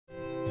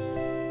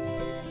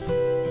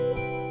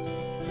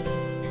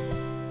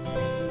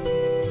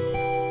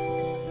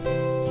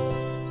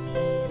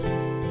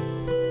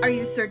Are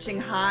you searching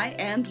high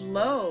and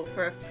low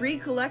for a free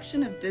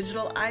collection of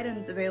digital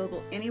items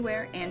available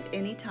anywhere and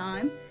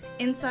anytime,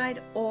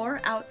 inside or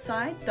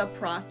outside the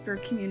Prosper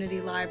Community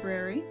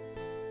Library?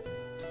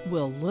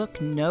 Well, look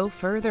no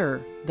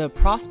further. The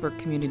Prosper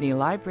Community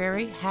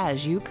Library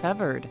has you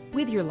covered.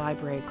 With your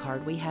library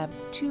card, we have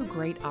two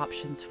great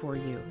options for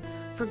you.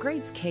 For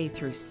grades K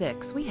through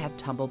 6, we have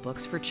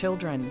Tumblebooks for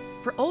children.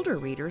 For older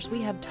readers,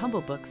 we have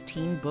Tumblebooks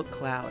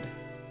TeenBookCloud.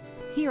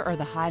 Here are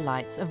the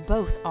highlights of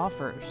both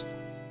offers.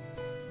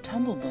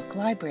 Tumblebook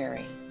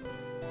Library.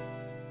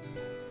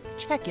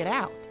 Check it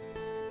out.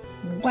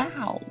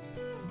 Wow!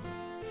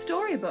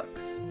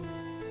 Storybooks.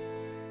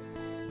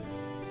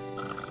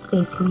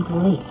 They sleep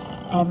late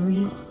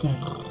every day,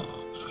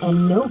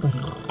 and nobody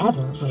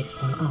ever wakes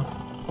them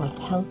up or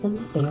tells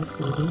them they are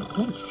sleeping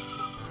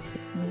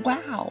late.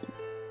 Wow!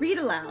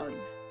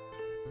 Read-alouds.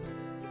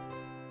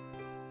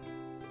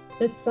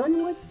 The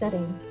sun was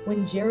setting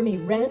when Jeremy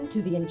ran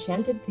to the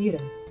Enchanted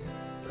Theater.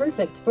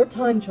 Perfect for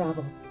time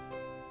travel.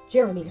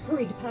 Jeremy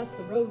hurried past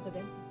the rows of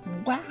empty...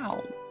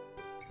 Wow!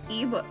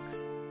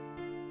 Ebooks.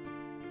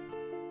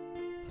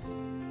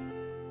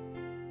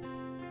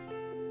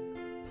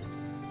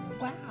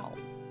 Wow!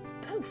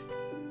 Poof!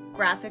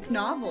 Graphic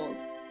novels.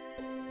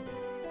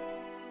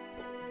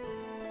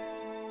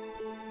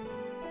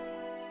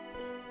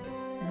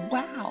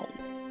 Wow!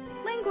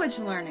 Language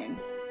learning.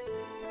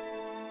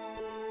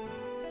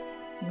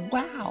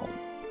 Wow!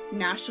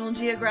 National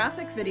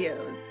Geographic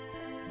videos.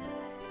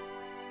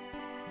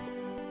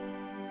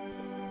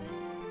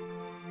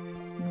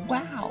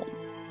 Wow!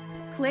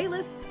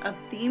 Playlists of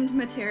themed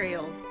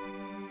materials.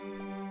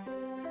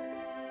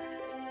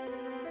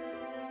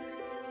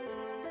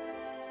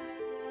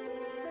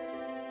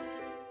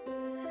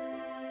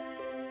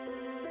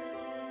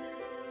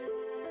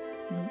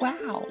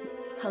 Wow!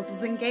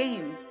 Puzzles and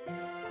games.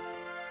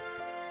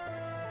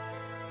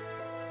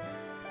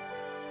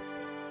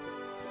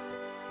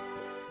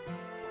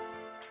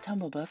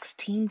 Tumblebooks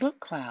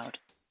TeenBookCloud.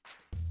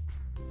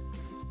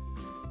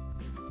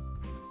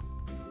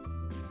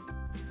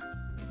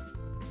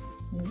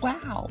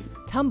 Wow!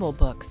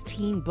 Tumblebooks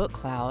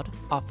TeenBookCloud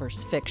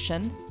offers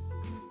fiction,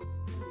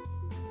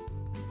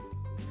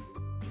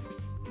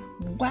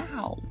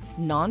 Wow!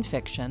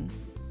 nonfiction,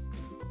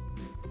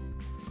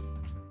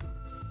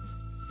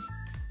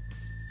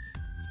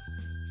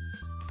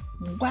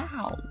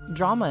 Wow!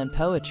 drama and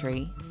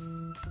poetry,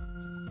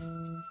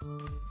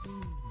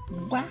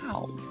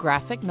 Wow!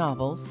 graphic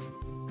novels,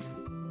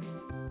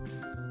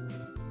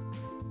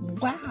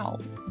 Wow!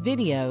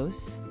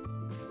 videos,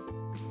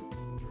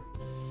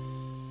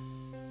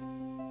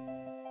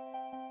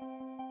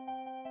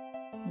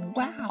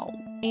 Wow!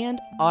 and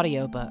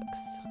audiobooks.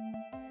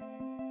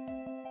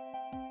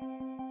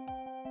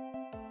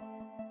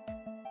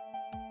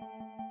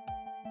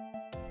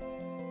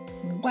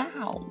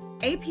 Wow!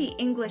 AP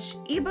English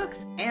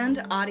ebooks and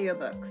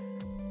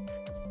audiobooks.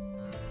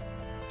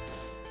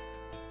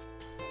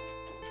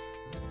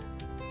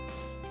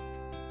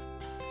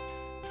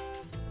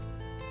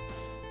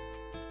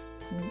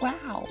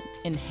 Wow!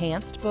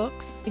 Enhanced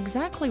books?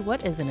 Exactly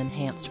what is an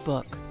enhanced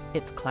book?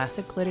 It's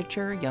classic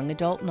literature, young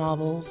adult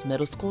novels,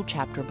 middle school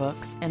chapter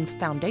books, and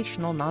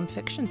foundational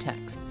nonfiction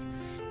texts,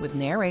 with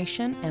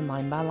narration and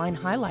line-by-line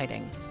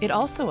highlighting. It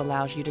also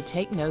allows you to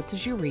take notes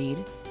as you read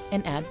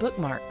and add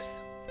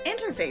bookmarks.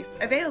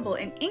 Interface available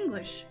in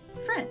English,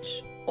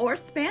 French, or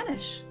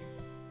Spanish.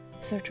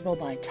 Searchable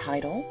by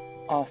title,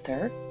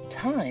 author,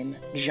 time,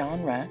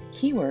 genre,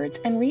 keywords,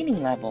 and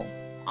reading level.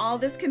 All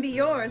this can be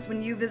yours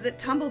when you visit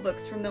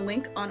Tumblebooks from the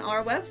link on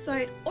our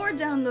website or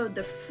download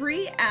the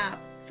free app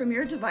from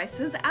your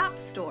device's app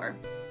store.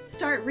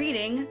 Start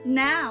reading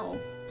now.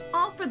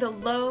 All for the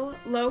low,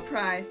 low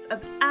price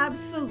of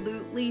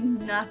absolutely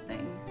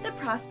nothing. The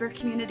Prosper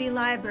Community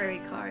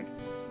Library card.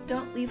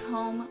 Don't leave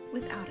home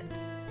without it.